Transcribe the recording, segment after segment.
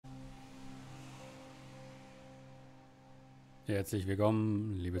Herzlich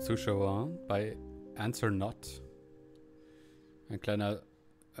willkommen, liebe Zuschauer, bei Answer Not. Ein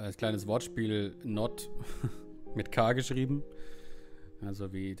kleines Wortspiel Not mit K geschrieben.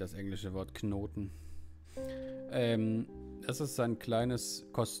 Also wie das englische Wort Knoten. Das ist ein kleines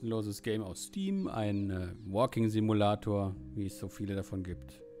kostenloses Game aus Steam. Ein Walking-Simulator, wie es so viele davon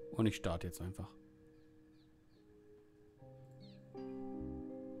gibt. Und ich starte jetzt einfach.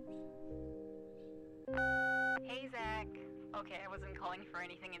 Hey, Zach. Okay, I wasn't calling for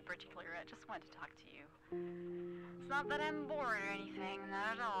anything in particular. I just wanted to talk to you. It's not that I'm bored or anything,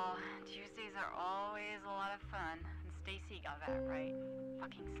 not at all. Tuesdays are always a lot of fun. And Stacy got that right.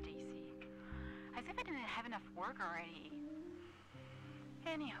 Fucking Stacy. As if I didn't have enough work already.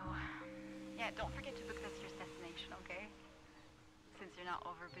 Anywho. Yeah, don't forget to book this year's destination, okay? Since you're not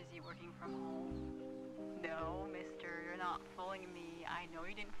over busy working from home. No, mister, you're not fooling me. I know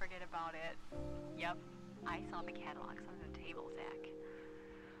you didn't forget about it. Yep. I saw the catalogs on the table, Zach.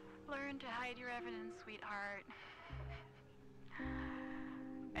 Learn to hide your evidence, sweetheart.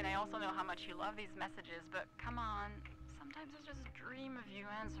 And I also know how much you love these messages, but come on. Sometimes I just dream of you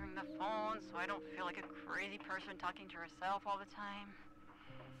answering the phone so I don't feel like a crazy person talking to herself all the time.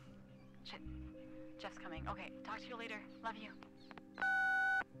 Shit. Jeff's coming. Okay, talk to you later. Love you.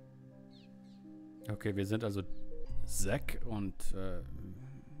 Okay, wir sind also Zack und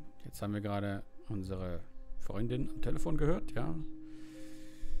jetzt haben wir gerade unsere Freundin am Telefon gehört, ja.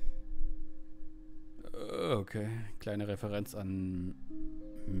 Okay, kleine Referenz an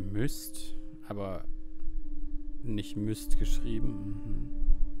Myst, aber nicht Myst geschrieben.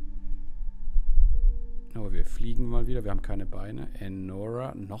 Aber wir fliegen mal wieder, wir haben keine Beine.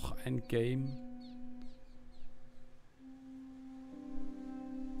 Enora, noch ein Game.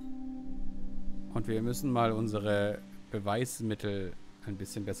 Und wir müssen mal unsere Beweismittel ein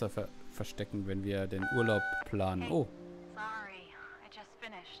bisschen besser verstecken, wenn wir den Urlaub planen. Hey, Oh. sorry. I just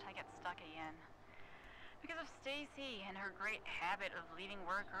finished. I get stuck again. Because of Stacy and her great habit of leaving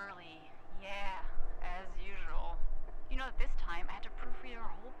work early. Yeah, as usual. You know that this time I had to proofread her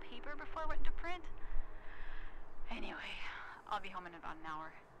whole paper before I went into print? Anyway, I'll be home in about an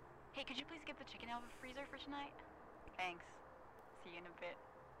hour. Hey, could you please get the chicken out of the freezer for tonight? Thanks. See you in a bit.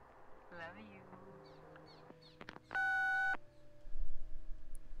 Love you.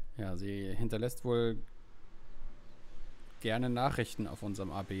 Ja, sie hinterlässt wohl gerne Nachrichten auf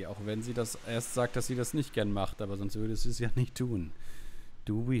unserem AB, auch wenn sie das erst sagt, dass sie das nicht gern macht, aber sonst würde sie es ja nicht tun.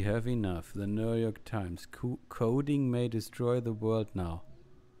 Do we have enough? The New York Times. Coding may destroy the world now.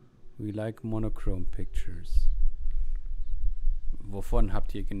 We like monochrome pictures. Wovon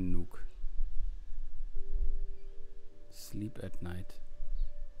habt ihr genug? Sleep at night.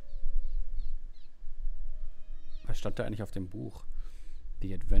 Was stand da eigentlich auf dem Buch?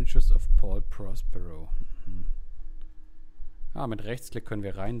 The Adventures of Paul Prospero. Ah, mit Rechtsklick können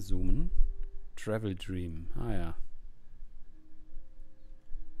wir reinzoomen. Travel Dream. Ah ja.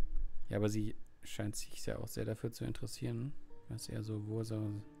 Ja, aber sie scheint sich ja auch sehr dafür zu interessieren, was er so, wo er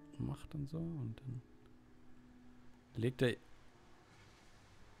so macht und so. Und dann legt er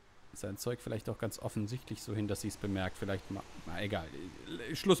sein Zeug vielleicht auch ganz offensichtlich so hin, dass sie es bemerkt. Vielleicht mal, na egal.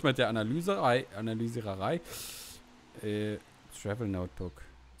 Schluss mit der Analysiererei. Travel Notebook.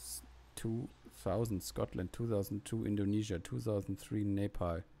 2000 Scotland, 2002 Indonesia, 2003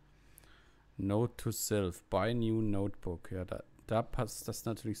 Nepal. Note to Self. Buy new Notebook. Ja, da passt das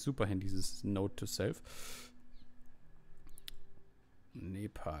natürlich super hin, dieses Note to Self.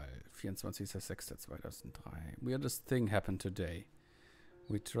 Nepal, 24.06.2003. Weirdest thing happened today.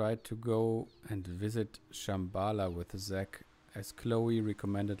 We tried to go and visit Shambhala with Zack, as Chloe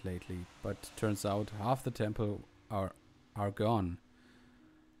recommended lately, but turns out half the temple are gone.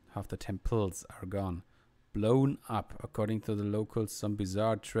 Half the temples are gone. Blown up. According to the locals, some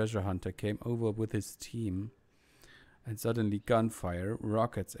bizarre treasure hunter came over with his team, and suddenly gunfire,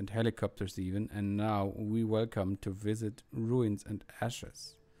 rockets and helicopters even, and now we welcome to visit ruins and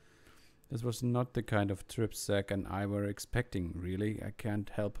ashes. This was not the kind of trip Zack and I were expecting, really. I can't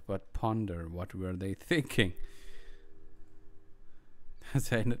help but ponder, what were they thinking? Das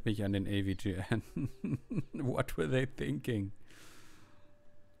erinnert mich an den AVGN. What were they thinking?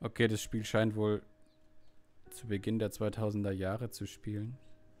 Okay, das Spiel scheint wohl zu Beginn der 2000er Jahre zu spielen.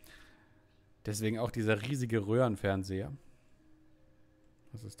 Deswegen auch dieser riesige Röhrenfernseher.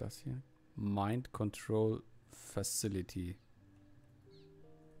 Was ist das hier? Mind Control Facility.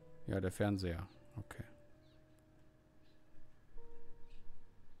 Ja, der Fernseher. Okay.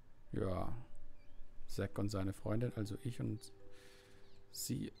 Ja. Zack und seine Freundin, also ich und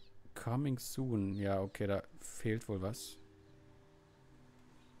sie. Coming soon. Ja, okay, da fehlt wohl was.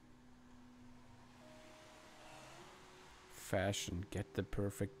 fashion. Get the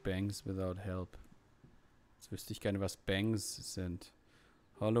perfect bangs without help. Jetzt wüsste ich gerne, was Bangs sind.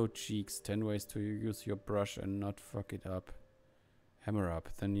 Hollow cheeks. 10 ways to use your brush and not fuck it up. Hammer up.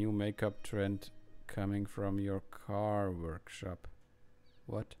 The new makeup trend coming from your car workshop.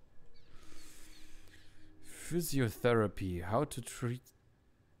 What? Physiotherapy. How to treat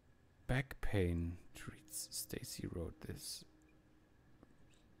back pain. Treats. Stacy wrote this.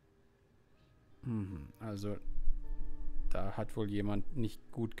 Also, da hat wohl jemand nicht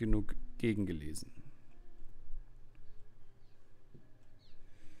gut genug gegengelesen.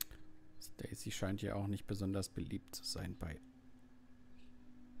 Stacy scheint ja auch nicht besonders beliebt zu sein bei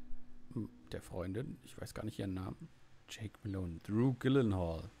der Freundin. Ich weiß gar nicht ihren Namen. Jake Malone. Drew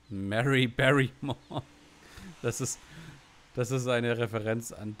Gyllenhaal. Mary Barrymore. Das ist eine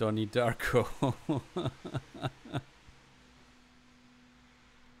Referenz an Donnie Darko.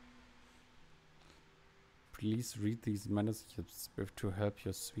 Please read these manuscripts to help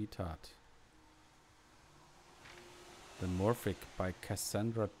your sweetheart. The Morphic by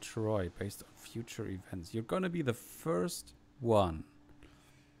Cassandra Troy, based on future events. You're gonna be the first one.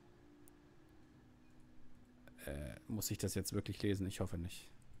 Muss ich das jetzt wirklich lesen? Ich hoffe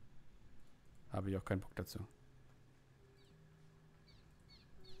nicht. Habe ich auch keinen Bock dazu.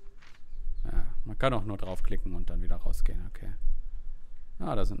 Ja, man kann auch nur draufklicken und dann wieder rausgehen. Okay.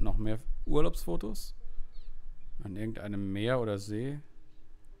 Ah, da sind noch mehr Urlaubsfotos. An irgendeinem Meer oder See.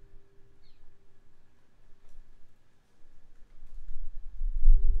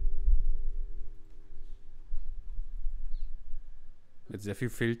 Mit sehr viel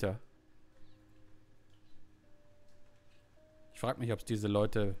Filter. Ich frage mich, ob es diese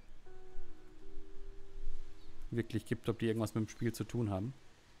Leute wirklich gibt, ob die irgendwas mit dem Spiel zu tun haben.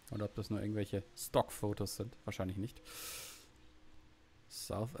 Oder ob das nur irgendwelche Stockfotos sind. Wahrscheinlich nicht.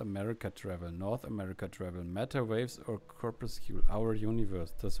 South America Travel, North America Travel, Matter Waves or Corpuscle, Our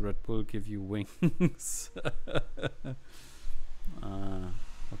Universe. Does Red Bull give you wings?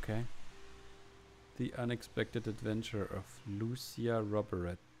 Okay. The Unexpected Adventure of Lucia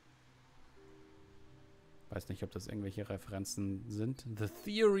Robert. Weiß nicht, ob das irgendwelche Referenzen sind. The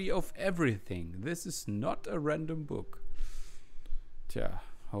Theory of Everything. This is not a random book. Tja,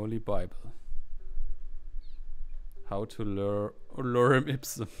 Holy Bible. How to Lorem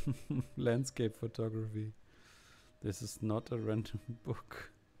Ipsum. Landscape Photography. This is not a random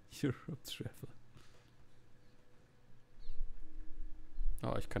book. Europe Travel.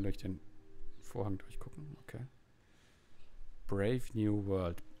 Oh, ich kann durch den Vorhang durchgucken. Okay. Brave New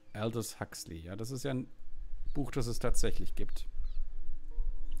World. Aldous Huxley. Ja, das ist ja ein Buch, das es tatsächlich gibt.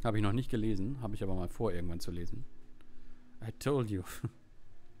 Habe ich noch nicht gelesen. Habe ich aber mal vor, irgendwann zu lesen. I told you.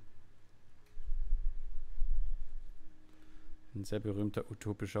 Ein sehr berühmter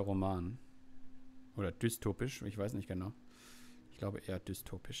utopischer Roman. Oder dystopisch, ich weiß nicht genau. Ich glaube eher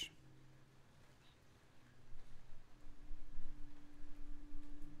dystopisch.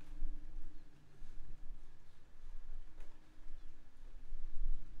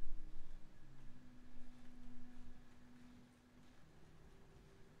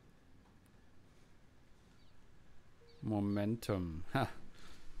 Momentum. Ha.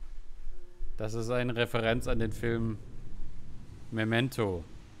 Das ist eine Referenz an den Film Memento.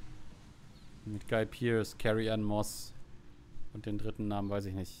 Mit Guy Pearce, Carrie-Anne Moss. Und den dritten Namen weiß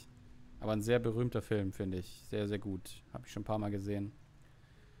ich nicht. Aber ein sehr berühmter Film, finde ich. Sehr, sehr gut. Habe ich schon ein paar Mal gesehen.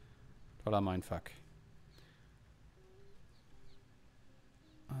 Toller Mindfuck.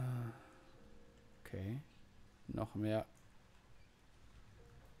 Okay. Noch mehr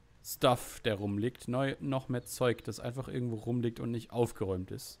Stuff, der rumliegt. Noch mehr Zeug, das einfach irgendwo rumliegt und nicht aufgeräumt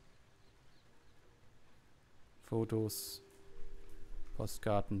ist. Fotos.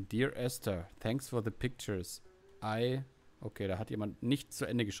 Postkarten. Dear Esther, thanks for the pictures. Okay, da hat jemand nicht zu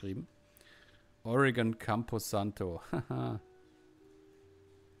Ende geschrieben. Oregon Camposanto.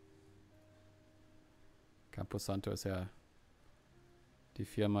 Camposanto ist ja die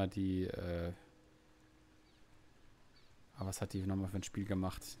Firma, die was hat die nochmal für ein Spiel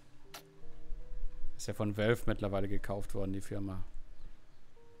gemacht? Ist ja von Valve mittlerweile gekauft worden, die Firma.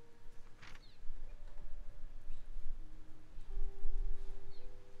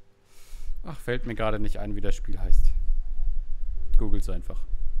 Ach, fällt mir gerade nicht ein, wie das Spiel heißt. Googles einfach.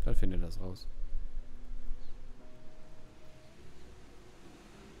 Dann findet ihr das raus.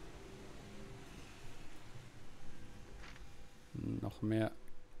 Noch mehr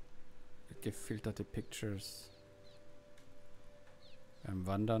gefilterte Pictures. Beim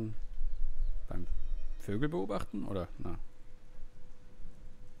Wandern. Beim Vögel beobachten? Oder? Na.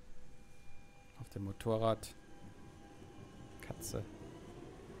 Auf dem Motorrad. Katze.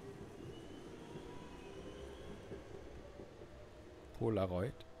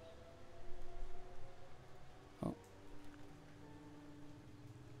 Polaroid. Oh.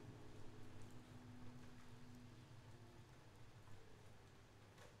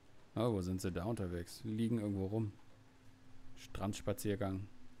 Oh, wo sind sie da unterwegs? Liegen irgendwo rum. Strandspaziergang.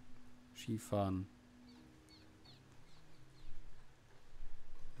 Skifahren.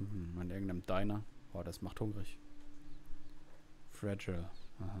 In irgendeinem Diner. Oh, das macht hungrig. Fragile.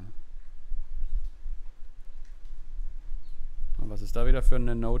 Aha. Und was ist da wieder für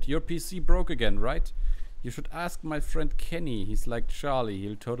eine Note? Your PC broke again, right? You should ask my friend Kenny. He's like Charlie.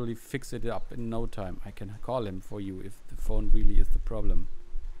 He'll totally fix it up in no time. I can call him for you if the phone really is the problem.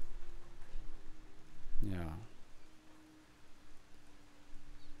 Ja.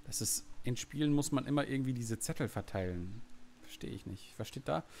 Das ist... In Spielen muss man immer irgendwie diese Zettel verteilen. Verstehe ich nicht. Was steht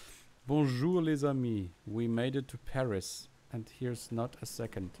da? Bonjour les amis. We made it to Paris. And here's not a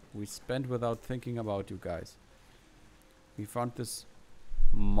second. We spent without thinking about you guys. We found this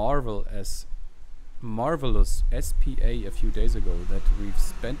marvelous SPA a few days ago that we've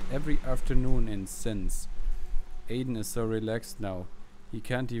spent every afternoon in since. Aiden is so relaxed now. He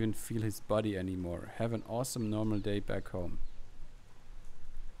can't even feel his body anymore. Have an awesome normal day back home.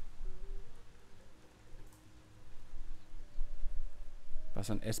 Was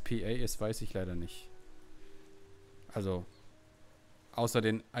ein SPA ist, weiß ich leider nicht. Also, außer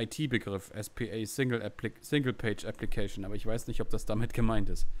den IT-Begriff SPA, Single Page Application, aber ich weiß nicht, ob das damit gemeint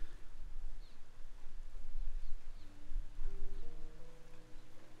ist.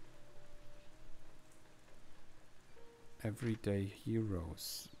 Everyday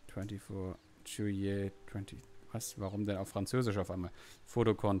Heroes 24 Juillet 20. Was? Warum denn auf Französisch auf einmal?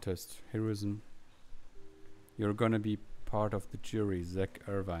 Photo Contest. Heroism. You're gonna be part of the jury. Zach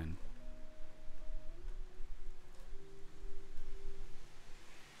Irvine.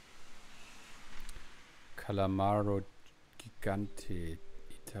 Calamaro Gigante,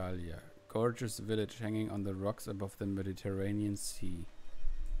 Italia. Gorgeous village hanging on the rocks above the Mediterranean Sea.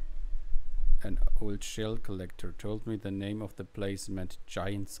 An old shell collector told me the name of the place meant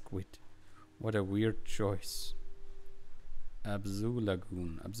giant squid. What a weird choice. Abzu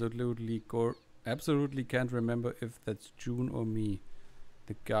Lagoon. Absolutely can't remember if that's June or me.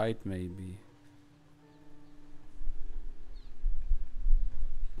 The guide maybe.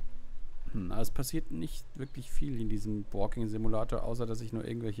 Es passiert nicht wirklich viel in diesem Walking Simulator, außer dass ich nur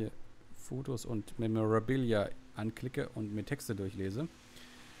irgendwelche Fotos und Memorabilia anklicke und mir Texte durchlese.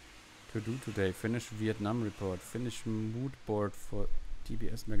 To do today. Finish Vietnam report. Finish mood board for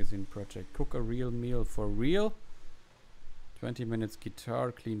TBS magazine project. Cook a real meal for real. 20 minutes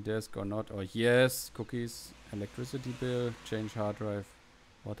guitar. Clean desk or not. Oh yes. Cookies. Electricity bill. Change hard drive.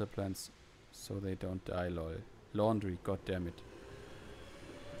 Water plants so they don't die, lol. Laundry. God damn it.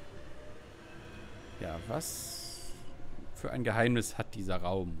 Ja, was für ein Geheimnis hat dieser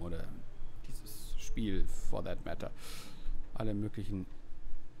Raum oder dieses Spiel, for that matter. Alle möglichen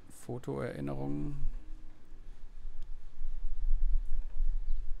Fotoerinnerungen.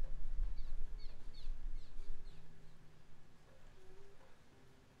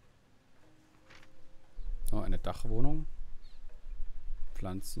 Oh, eine Dachwohnung.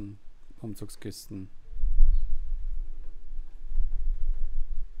 Pflanzen, Umzugskisten.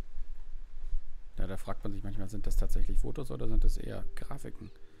 Ja, da fragt man sich manchmal, sind das tatsächlich Fotos oder sind das eher Grafiken?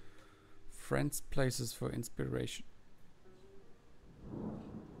 Friends, Places for Inspiration.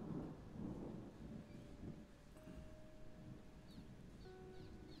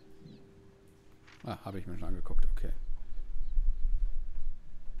 Ah, habe ich mir schon angeguckt, okay.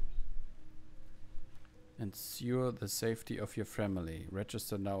 Ensure the safety of your family.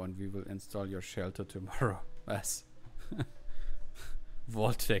 Register now and we will install your shelter tomorrow. Was?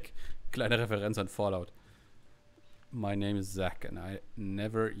 Vault-Tech. Kleine Referenz an Fallout. My name is Zach and I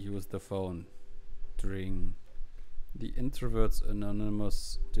never use the phone. Dring. The Introverts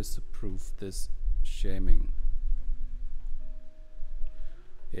Anonymous disapprove this shaming.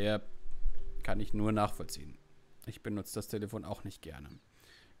 Ja, kann ich nur nachvollziehen. Ich benutze das Telefon auch nicht gerne.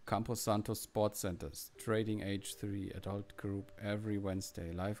 Campos Santos Sports Centers. Trading Age 3. Adult Group. Every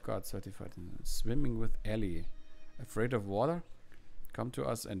Wednesday. Lifeguard certified. Swimming with Ellie. Afraid of water? Come to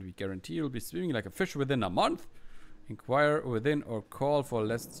us and we guarantee you'll be swimming like a fish within a month. Inquire within or call for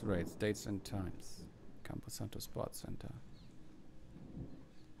lessons rates, dates and times. Campos Santos Sports Center.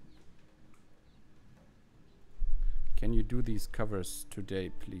 Can you do these covers today,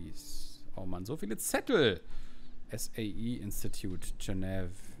 please? Oh Mann, so viele Zettel. SAE Institute,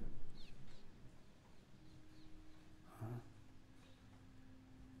 Genève.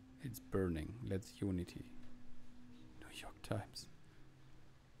 It's burning. Let's unity. New York Times.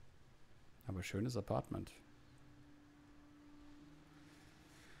 Aber schönes Apartment.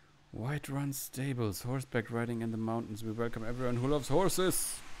 Whiterun Stables, horseback riding in the mountains. We welcome everyone who loves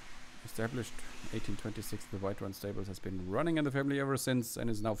horses. Established 1826, the Whiterun Stables has been running in the family ever since and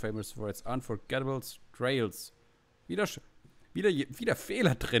is now famous for its unforgettable trails. Wieder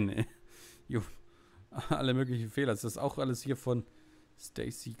Fehler drin, ey. Jo, alle möglichen Fehler. Das ist auch alles hier von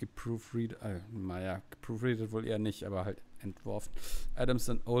Stacy geproofread. Naja, geproofreadet wohl eher nicht, aber halt entworfen. Adams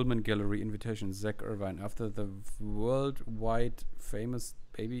and Ullman Gallery Invitation, Zach Irvine. After the worldwide famous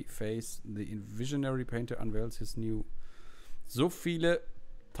babyface, the visionary painter unveils his new... So viele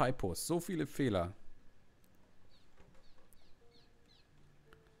Typos, so viele Fehler.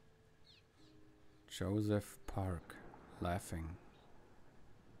 Joseph Park, laughing.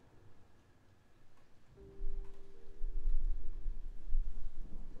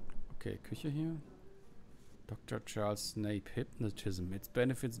 Okay, Küche hier. Dr. Charles Snape, Hypnotism, its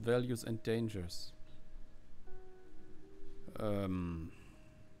benefits, values and dangers.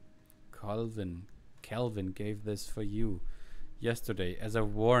 Calvin gave this for you yesterday as a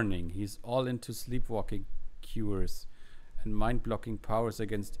warning. He's all into sleepwalking cures and mind-blocking powers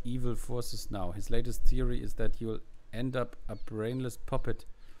against evil forces now. His latest theory is that you'll end up a brainless puppet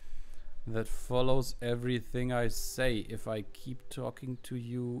that follows everything I say if I keep talking to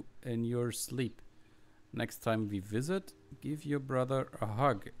you in your sleep. Next time we visit, give your brother a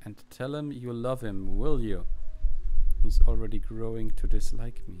hug and tell him you love him, will you? He's already growing to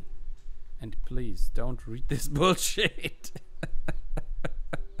dislike me. And please, don't read this bullshit.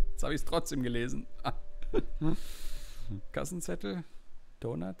 Jetzt habe ich es trotzdem gelesen. Kassenzettel?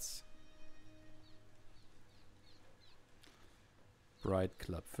 Donuts? Bride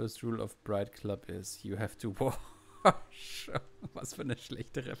Club. First rule of Bride Club is you have to wash. Was für eine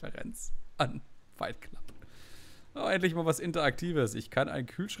schlechte Referenz an Fight Club. Oh, endlich mal was Interaktives. Ich kann einen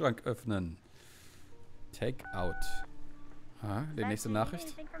Kühlschrank öffnen. Take out. Ah, die nächste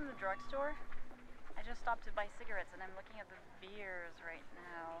Nachricht. I just stopped to buy cigarettes and I'm looking at the beers right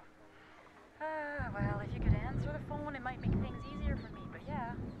now. Well, if you could answer the phone, it might make things easier for me. But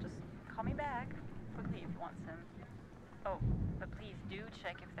yeah, just call me back quickly if you want some. Oh, but please do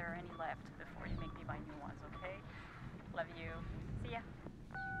check if there are any left before you make me buy new ones, okay? Love you. See ya.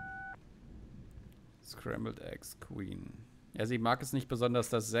 Scrambled Eggs Queen. Ja, sie mag es nicht besonders,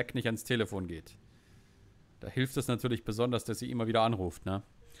 dass Zack nicht ans Telefon geht. Da hilft es natürlich besonders, dass sie immer wieder anruft, ne?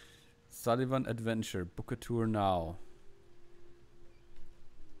 Sullivan Adventure. Book a tour now.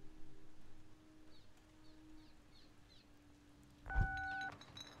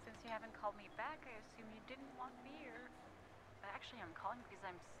 Since you haven't called me back, I assume you didn't want beer. Actually, I'm calling because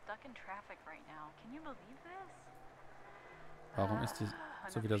I'm stuck in traffic right now. Can you believe this? Warum ist die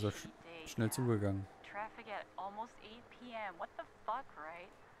so wieder so schnell zugegangen? Traffic at almost 8 p.m. What the fuck, right?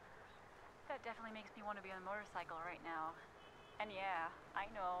 That definitely makes me want to be on a motorcycle right now. And yeah, I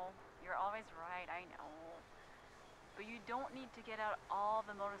know, you're always right, I know. But you don't need to get out all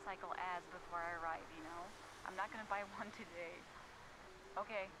the motorcycle ads before I arrive, you know? I'm not gonna buy one today.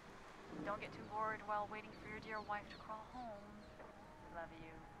 Okay, don't get too bored while waiting for your dear wife to crawl home. Love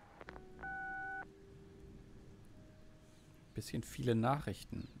you. Bisschen viele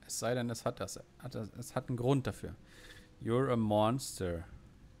Nachrichten. Es sei denn, es hat einen Grund dafür. You're a monster.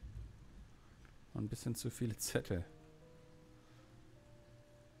 Und ein bisschen zu viele Zettel.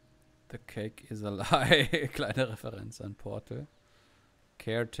 The cake is a lie. Kleine Referenz an Portal.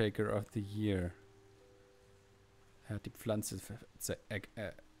 Caretaker of the Year. Er hat die Pflanze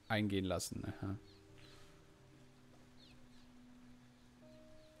eingehen lassen. Aha.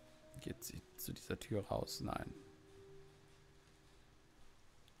 Geht sie zu dieser Tür raus? Nein.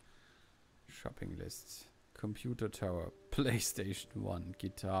 Shopping List. Computer Tower. PlayStation 1.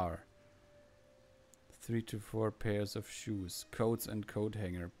 Guitar. 3 to 4 pairs of shoes, coats and coat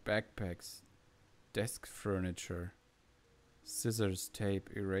hanger, backpacks, desk furniture, scissors,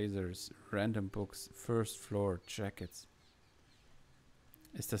 tape, erasers, random books, first floor, jackets.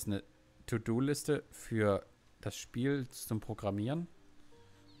 Ist das eine To-Do-Liste für das Spiel zum Programmieren?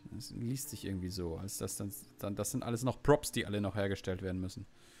 Das liest sich irgendwie so, als das das sind alles noch Props, die alle noch hergestellt werden müssen.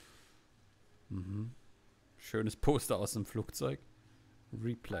 Mhm. Schönes Poster aus dem Flugzeug.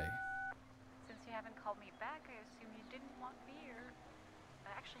 Replay.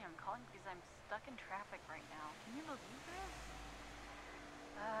 Actually, I'm calling because I'm stuck in traffic right now. Can you believe this?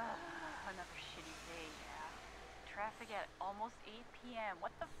 Another shitty day, yeah. Traffic at almost 8 p.m.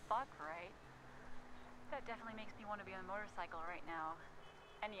 What the fuck, right? That definitely makes me want to be on a motorcycle right now.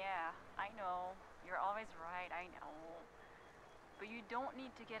 And yeah, I know, you're always right, I know. But you don't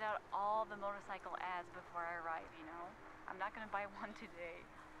need to get out all the motorcycle ads before I arrive, you know? I'm not gonna buy one today.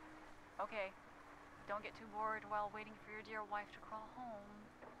 Okay, don't get too bored while waiting for your dear wife to crawl home.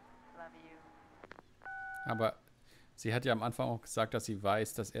 Love you. Aber sie hat ja am Anfang auch gesagt, dass sie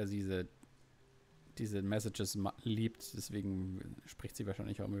weiß, dass er diese Messages liebt. Deswegen spricht sie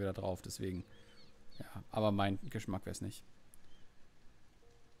wahrscheinlich auch immer wieder drauf. Deswegen, ja. Aber mein Geschmack wäre es nicht.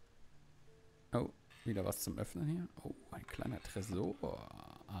 Oh, wieder was zum Öffnen hier. Oh, ein kleiner Tresor.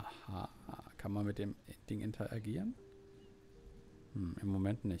 Aha. Kann man mit dem Ding interagieren? Im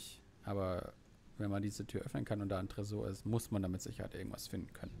Moment nicht. Aber wenn man diese Tür öffnen kann und da ein Tresor ist, muss man da mit Sicherheit irgendwas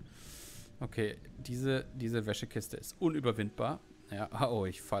finden können. Okay, diese Wäschekiste ist unüberwindbar. Ja, oh,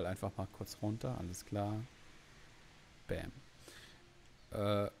 ich falle einfach mal kurz runter. Alles klar. Bam.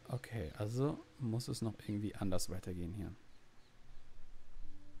 Okay, also muss es noch irgendwie anders weitergehen hier.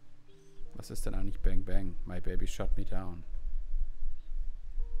 Was ist denn eigentlich Bang Bang? My baby shut me down.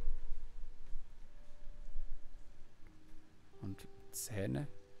 Und Zähne?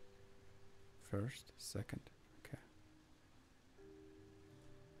 First, second. Okay.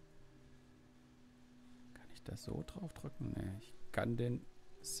 Kann ich da so drauf drücken? Nee, ich kann den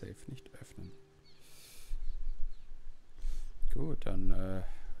Safe nicht öffnen. Gut, dann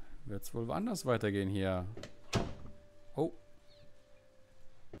wird es wohl woanders weitergehen hier. Oh.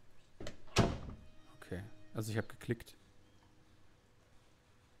 Okay, also ich habe geklickt.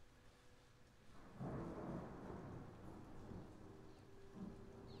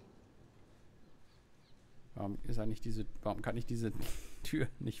 Warum kann ich diese Tür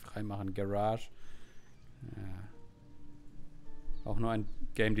nicht freimachen? Garage. Ja. Auch nur ein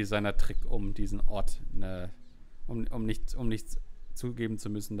Game Designer Trick, um diesen Ort, um nichts zugeben zu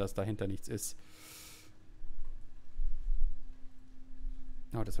müssen, dass dahinter nichts ist.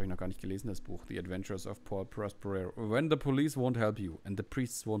 Oh, das habe ich noch gar nicht gelesen, das Buch. The Adventures of Paul Prospero. When the police won't help you and the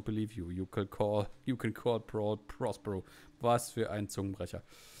priests won't believe you, you can call Paul Prospero. Was für ein Zungenbrecher.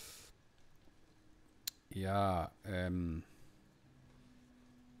 Ja,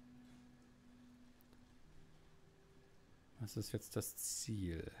 was ist jetzt das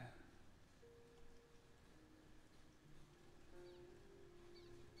Ziel?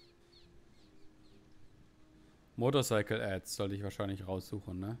 Motorcycle Ads sollte ich wahrscheinlich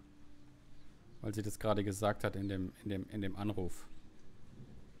raussuchen, ne? Weil sie das gerade gesagt hat in dem Anruf.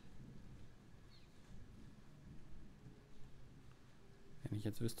 Wenn ich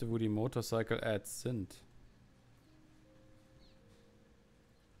jetzt wüsste, wo die Motorcycle Ads sind.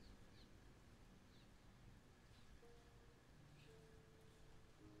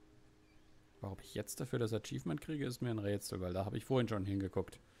 Warum ich jetzt dafür das Achievement kriege, ist mir ein Rätsel, weil da habe ich vorhin schon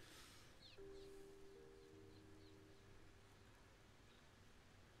hingeguckt.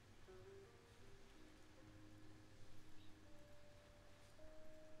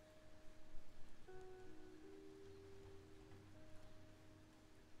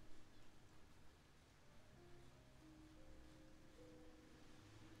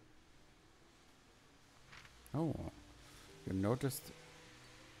 Oh, you noticed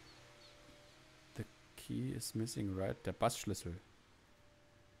the key is missing, right? Der Bassschlüssel.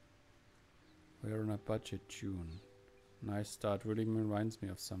 We're on a budget tune. Nice start, really reminds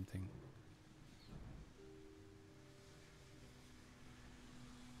me of something.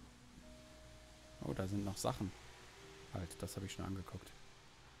 Oh, da sind noch Sachen. Halt, das habe ich schon angeguckt.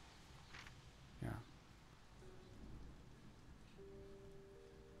 Ja.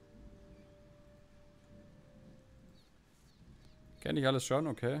 Kenne ich alles schon,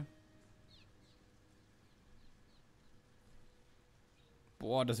 okay.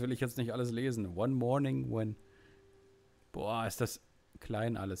 Boah, das will ich jetzt nicht alles lesen. One morning when... Boah, ist das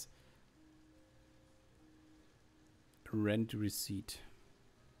klein alles. Rent receipt.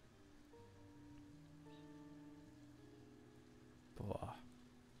 Boah.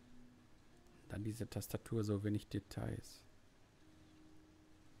 Dann diese Tastatur, so wenig Details.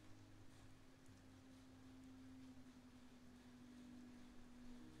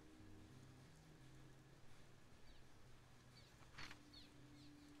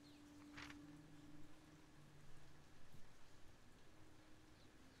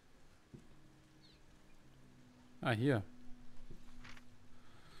 Ah, hier.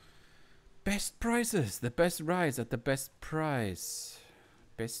 Best prices. The best rides at the best price.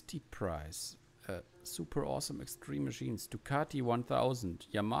 Bestie price. Super awesome extreme machines. Ducati 1000.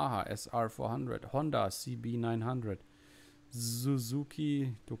 Yamaha SR 400. Honda CB 900.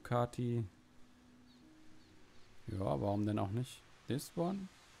 Suzuki, Ducati. Ja, warum denn auch nicht? This one?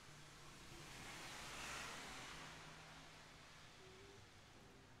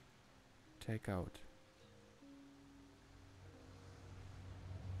 Take out.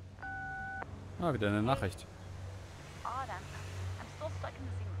 Ah, wieder eine Nachricht. Odd, I'm still stuck in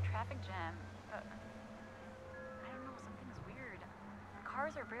the same traffic jam. I don't know, something's weird. The car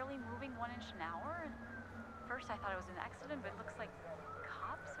cars are barely moving 1 inch an hour. First I thought it was an accident, but it looks like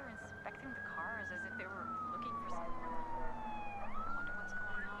cops are inspecting the cars as if they were looking for someone. I wonder what's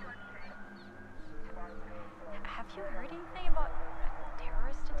going on. Have you heard anything about a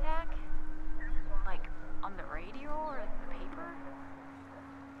terrorist attack? Like on the radio or the paper?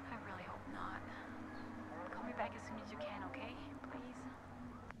 I really hope not. Call me back as soon as you can, okay? Please.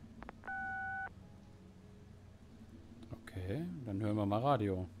 Okay, dann hören wir mal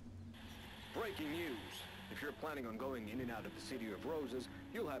Radio. Breaking news. If you're planning on going in and out of the City of Roses,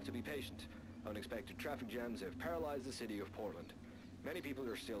 you'll have to be patient. Unexpected traffic jams have paralyzed the city of Portland. Many people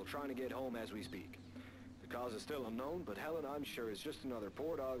are still trying to get home as we speak. The cause is still unknown, but Helen, I'm sure, is just another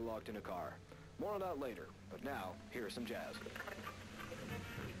poor dog locked in a car. More on that later, but now, here's some jazz.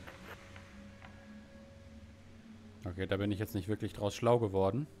 Okay, da bin ich jetzt nicht wirklich draus schlau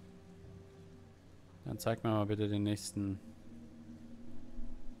geworden. Dann zeig mir mal bitte den nächsten.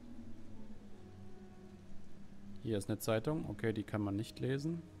 Hier ist eine Zeitung. Okay, die kann man nicht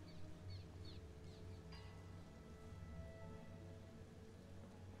lesen.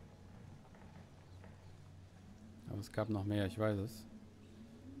 Aber es gab noch mehr, ich weiß es.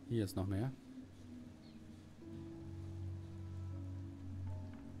 Hier ist noch mehr.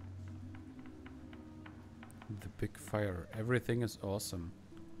 The Big Fire. Everything is awesome.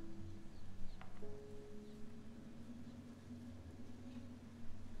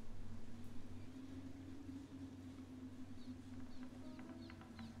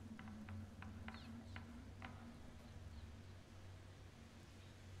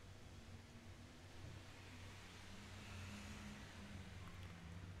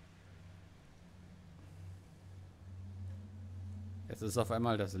 Jetzt ist auf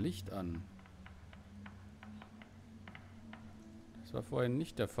einmal das Licht an. Das war vorhin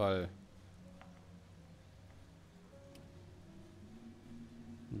nicht der Fall.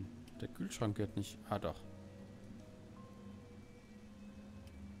 Der Kühlschrank geht nicht. Ah, doch.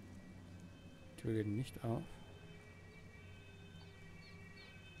 Die Tür geht nicht auf.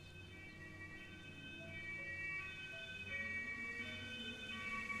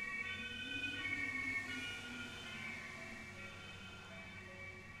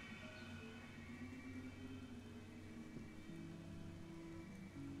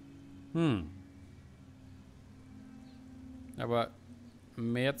 Aber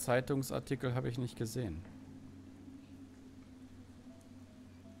mehr Zeitungsartikel habe ich nicht gesehen.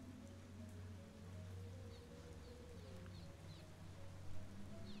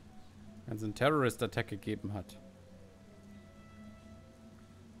 Wenn es einen Terrorist-Attack gegeben hat.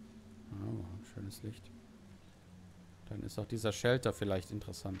 Oh, schönes Licht. Dann ist auch dieser Shelter vielleicht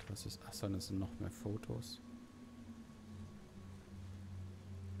interessant. Was ist? Achso, das sind noch mehr Fotos.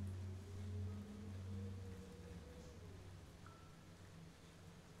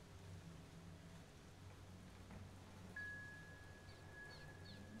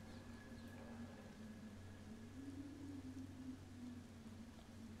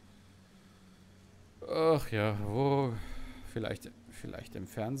 Ach ja, wo? Vielleicht im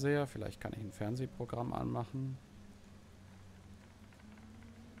Fernseher. Vielleicht kann ich ein Fernsehprogramm anmachen.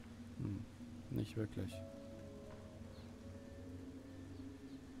 Nicht wirklich.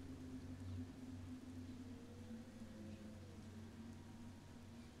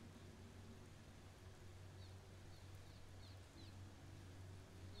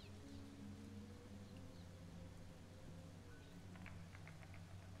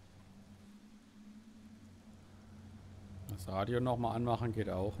 Das Radio nochmal anmachen geht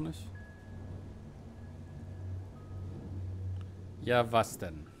auch nicht. Ja, was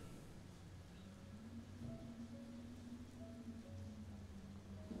denn?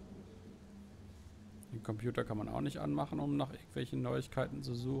 Den Computer kann man auch nicht anmachen, um nach irgendwelchen Neuigkeiten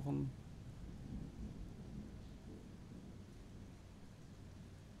zu suchen.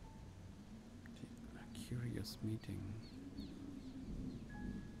 Die Curious Meeting.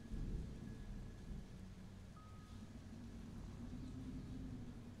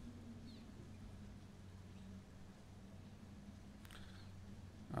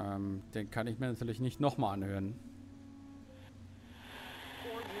 Den kann ich mir natürlich nicht nochmal anhören.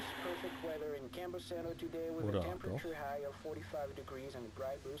 Oder doch.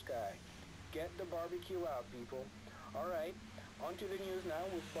 Get the barbecue out, people. All right, on to the news now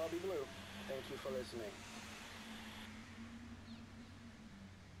with Bobby Blue. Thank you for listening.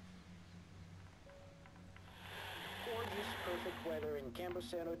 Gorgeous, perfect weather in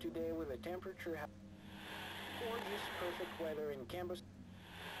Cambosano today with a temperature high. Gorgeous, perfect weather in Cambosano.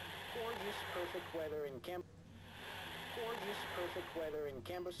 Gorgeous, perfect weather in Cambosano. Gorgeous, perfect weather in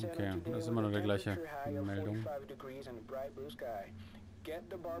Cambosano Okay, today das ist with immer a nur die gleiche temperature high of Meldung. 45 degrees and a bright blue sky. Get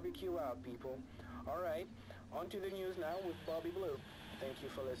the barbecue out, people. All right, on to the news now with Bobby Blue. Thank you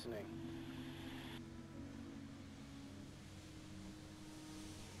for listening.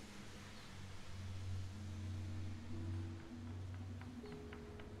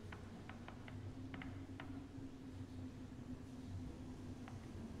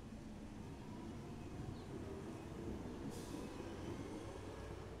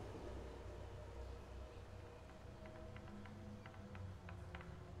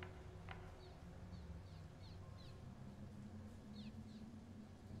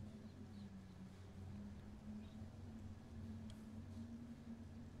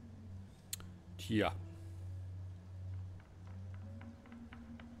 Tja.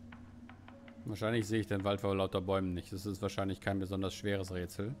 Wahrscheinlich sehe ich den Wald vor lauter Bäumen nicht. Das ist wahrscheinlich kein besonders schweres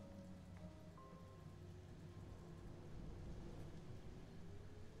Rätsel.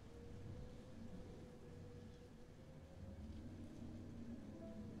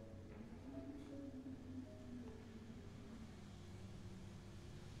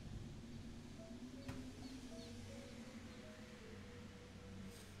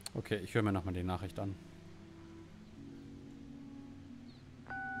 Okay, ich höre mir nochmal die Nachricht an.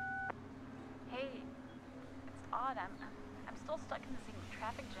 Hey, it's odd. I'm still stuck in the same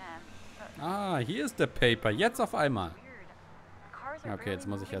traffic jam. But Ah, hier ist der Paper. Jetzt auf einmal. weird. Cars are Okay, jetzt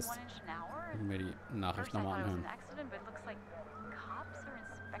muss ich barely erst moving 1 inch an hour. mir die Nachricht First I nochmal thought it was anhören. an accident, but it looks like cops are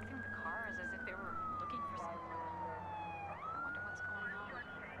inspecting the cars as if they were looking for someone. I wonder what's going on.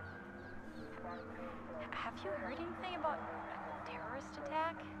 Have you heard anything about a terrorist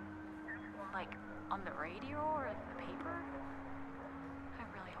attack? Like, on the radio or the paper? I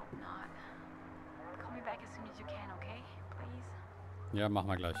really hope not. Call me back as soon as you can, okay? Please? Ja, machen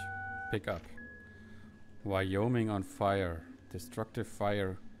wir gleich. Pick up. Wyoming on fire. Destructive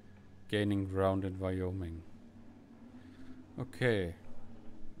fire gaining ground in Wyoming. Okay.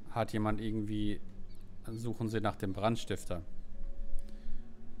 Hat jemand irgendwie... Suchen Sie nach dem Brandstifter.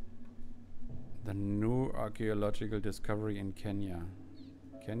 The new archaeological discovery in Kenya.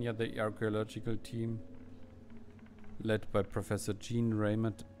 Kenya, the archaeological team led by Professor Gene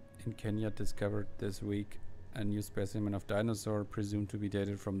Raymond in Kenya discovered this week a new specimen of dinosaur presumed to be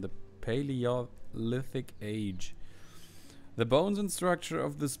dated from the Paleolithic age. The bones and structure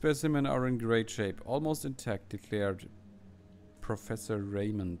of the specimen are in great shape, almost intact, declared Professor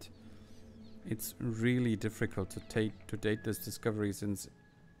Raymond. It's really difficult to date this discovery since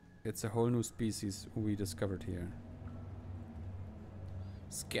it's a whole new species we discovered here.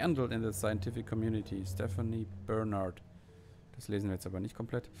 Scandal in the scientific community. Stephanie Bernard. Das lesen wir jetzt aber nicht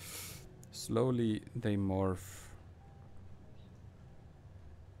komplett. Slowly they morph.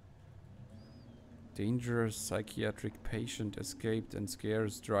 Dangerous psychiatric patient escaped and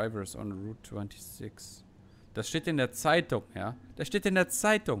scares drivers on Route 26. Das steht in der Zeitung, ja? Das steht in der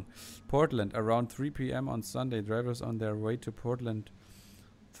Zeitung. Portland, around 3 p.m. on Sunday, drivers on their way to Portland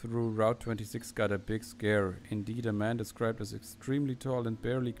through Route 26 got a big scare. Indeed, a man described as extremely tall and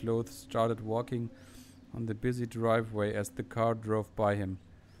barely clothed started walking on the busy driveway as the car drove by him.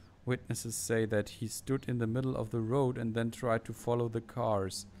 Witnesses say that he stood in the middle of the road and then tried to follow the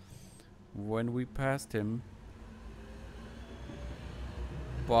cars. When we passed him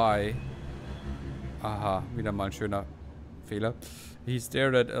by... Aha, wieder mal ein schöner Fehler. He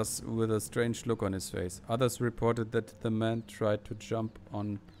stared at us with a strange look on his face. Others reported that the man tried to jump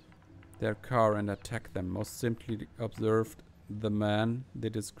on their car and attack them. Most simply observed the man they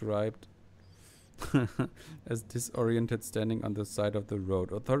described as disoriented standing on the side of the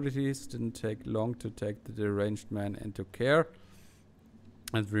road. Authorities didn't take long to take the deranged man into care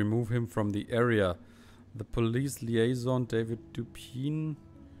and remove him from the area. The police liaison, David Dupin,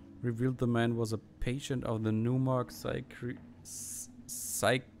 revealed the man was a patient of the Newmark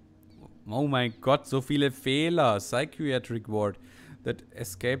oh mein Gott, so viele Fehler. Psychiatric ward that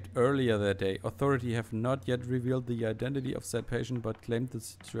escaped earlier that day. Authorities have not yet revealed the identity of said patient but claimed the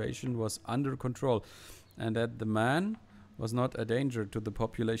situation was under control and that the man was not a danger to the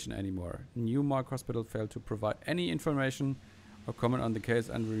population anymore. Newmark Hospital failed to provide any information or comment on the case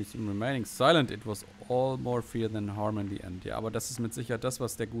and remaining silent. It was all more fear than harm in the end. Ja, aber das ist mit Sicherheit das,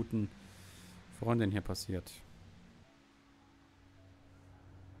 was der guten Freundin hier passiert.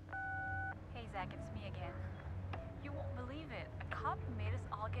 Hey, Zach, it's me again. You won't believe it. A cop made us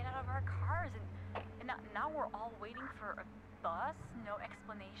all get out of our cars, and now we're all waiting for a bus. No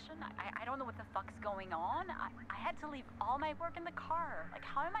explanation. I don't know what the fuck's going on. I had to leave all my work in the car. Like,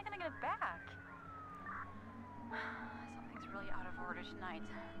 how am I gonna get it back? Something's really out of order tonight.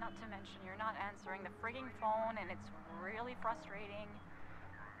 Not to mention, you're not answering the frigging phone, and it's really frustrating.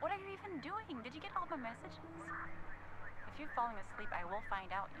 What are you even doing? Did you get all my messages? If you're falling asleep, I will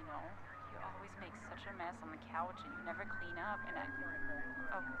find out, you know. You always make such a mess on the couch and you never clean up and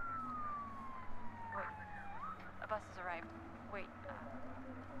Oh. Wait. A bus has arrived. Wait.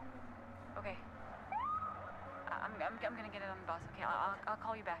 Okay. I'm gonna get it on the bus. Okay, I'll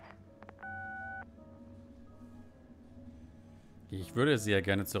call you back. Ich würde sie ja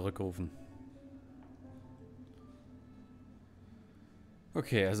gerne zurückrufen.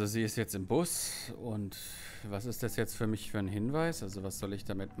 Okay, also sie ist jetzt im Bus und was ist das jetzt für mich für ein Hinweis? Also was soll ich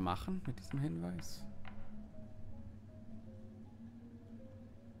damit machen, mit diesem Hinweis?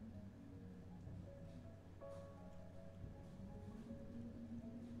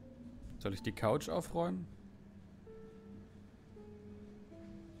 Soll ich die Couch aufräumen?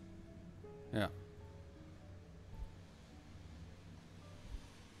 Ja.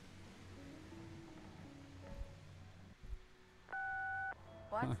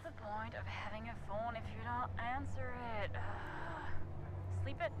 What's the point of having a phone if you don't answer it?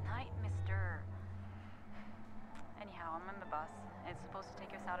 Sleep at night, mister. Anyhow, I'm on the bus. It's supposed to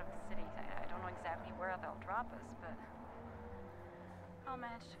take us out of the city. I don't know exactly where they'll drop us, but I'll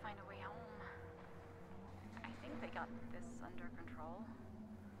manage to find a way home. I think they got this under control.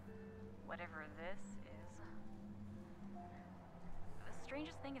 Whatever this is. The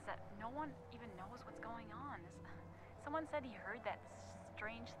strangest thing is that no one even knows what's going on. Someone said he heard that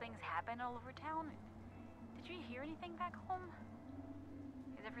strange things happen all over town. Did you hear anything back home?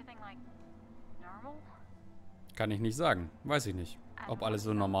 Is everything like normal? Kann ich nicht sagen. Weiß ich nicht, ob alles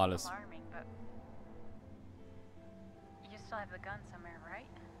so normal ist. Alarming, but you still have the gun somewhere, right?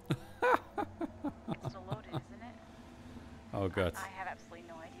 It's still loaded, isn't it? Oh Gott. I have absolutely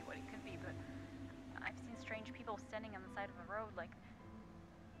no idea what it could be, but I've seen strange people standing on the side of a road, like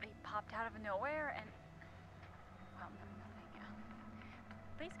they popped out of nowhere and well, nothing.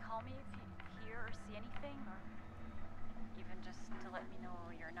 Please call me if you hear or see anything, or even just to let me know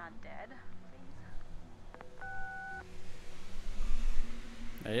you're not dead, please.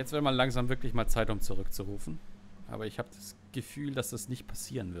 Ja, jetzt wäre mal langsam wirklich mal Zeit, um zurückzurufen. Aber ich habe das Gefühl, dass das nicht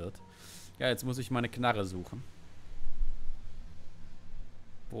passieren wird. Ja, jetzt muss ich meine Knarre suchen.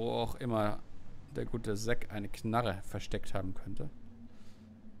 Wo auch immer der gute Zack eine Knarre versteckt haben könnte.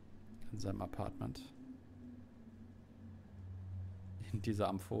 In seinem Apartment. In dieser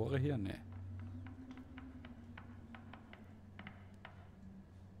Amphore hier? Nee.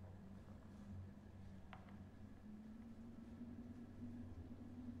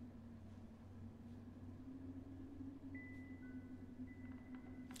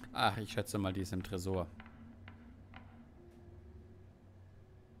 Ach, ich schätze mal, die ist im Tresor.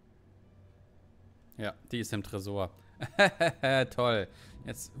 Ja, die ist im Tresor. Toll.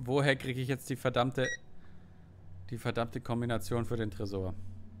 Jetzt, woher kriege ich jetzt die verdammte Kombination für den Tresor?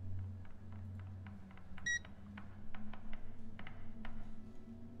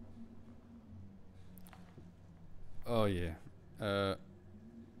 Oh je.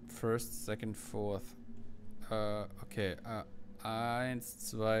 First, second, fourth. Okay. 1,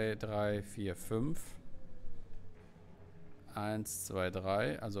 2, 3, 4, 5. 1, 2,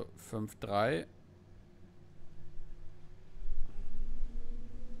 3. Also 5, 3.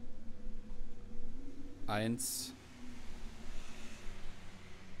 1.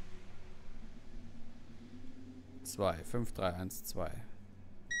 2. 5, 3, 1, 2.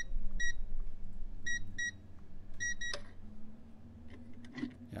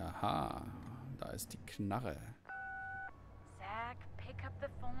 Jaha, da ist die Knarre. Zach, pick up the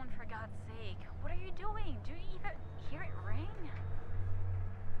phone for God's sake. What are you doing? Do you even hear it ring?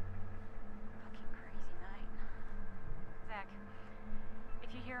 Fucking crazy night. Zach,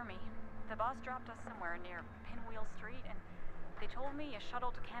 if you hear me, the boss dropped us somewhere near Pinwheel Street and they told me a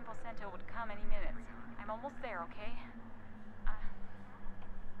shuttle to Campo Santo would come any minute. I'm almost there, okay?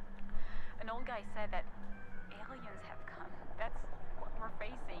 An old guy said that aliens have come. That's what we're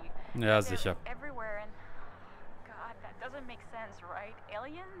facing. Ja, They're sicher. everywhere and God, that doesn't make sense, right?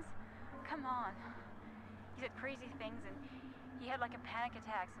 Aliens? Come on. He said crazy things and he had like a panic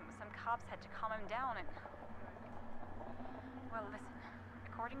attack. Some cops had to calm him down and well, listen.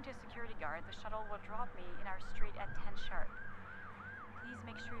 According to a security guard, the shuttle will drop me in our street at 10 sharp. Please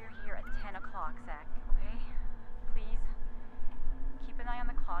make sure you're here at 10 o'clock, Zach, okay? Please. Keep an eye on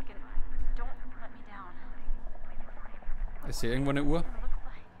the clock and don't let me down. Ist hier irgendwo eine Uhr? That's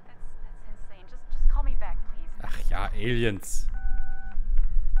insane. Just call me back, please. Ach ja, Aliens.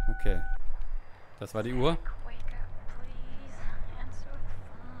 Okay. Das war die Uhr? Wake up, please. Answer the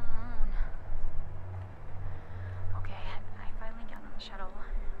phone. Okay, I finally got on the shuttle.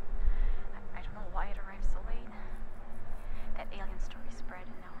 I don't know why it arrived so late. That alien story spread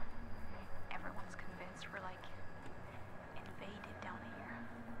and now everyone's convinced we're like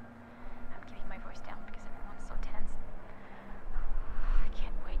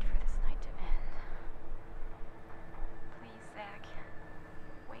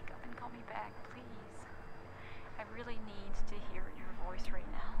Zach, please. I really need to hear your voice right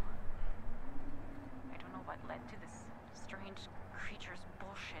now. I don't know what led to this strange creature's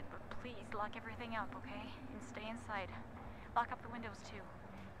bullshit, but please lock everything up, okay? And stay inside. Lock up the windows too.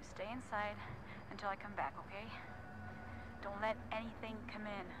 You stay inside until I come back, okay? Don't let anything come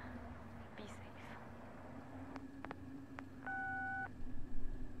in. Be safe.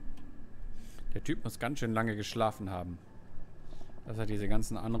 Der Typ muss ganz schön lange geschlafen haben, dass er diese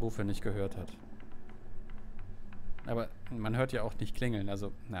ganzen Anrufe nicht gehört hat. Aber man hört ja auch nicht klingeln,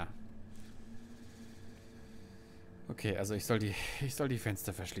 also, na. Okay, also ich soll die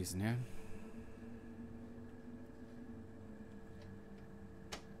Fenster verschließen, ja?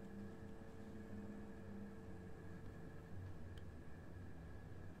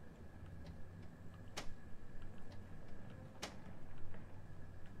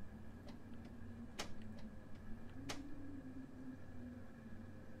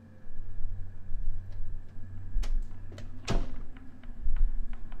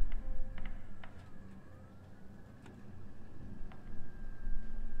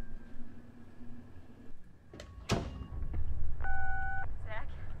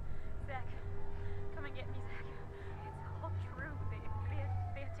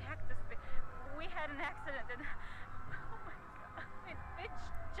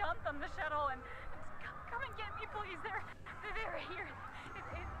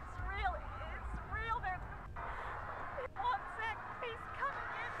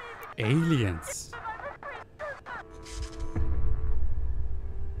 Aliens.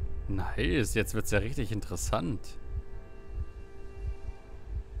 Nice, jetzt wird's ja richtig interessant.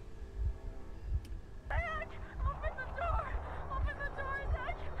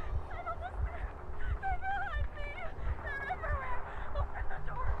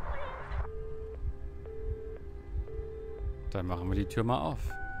 Dann machen wir die Tür mal auf.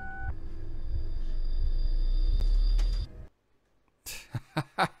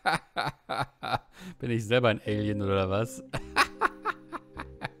 Bin ich selber ein Alien oder was?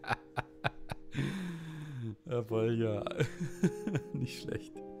 Ja, voll, ja. Nicht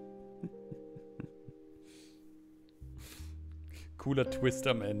schlecht. Cooler Twist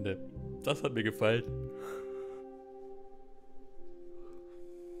am Ende. Das hat mir gefallen.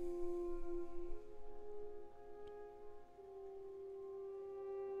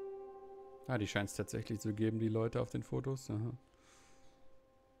 Ah, die scheint es tatsächlich zu geben, die Leute auf den Fotos. Aha.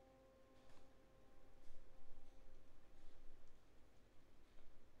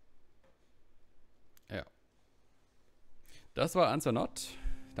 Ja. Das war Answer Not.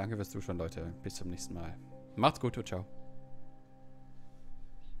 Danke fürs Zuschauen, Leute. Bis zum nächsten Mal. Macht's gut und ciao.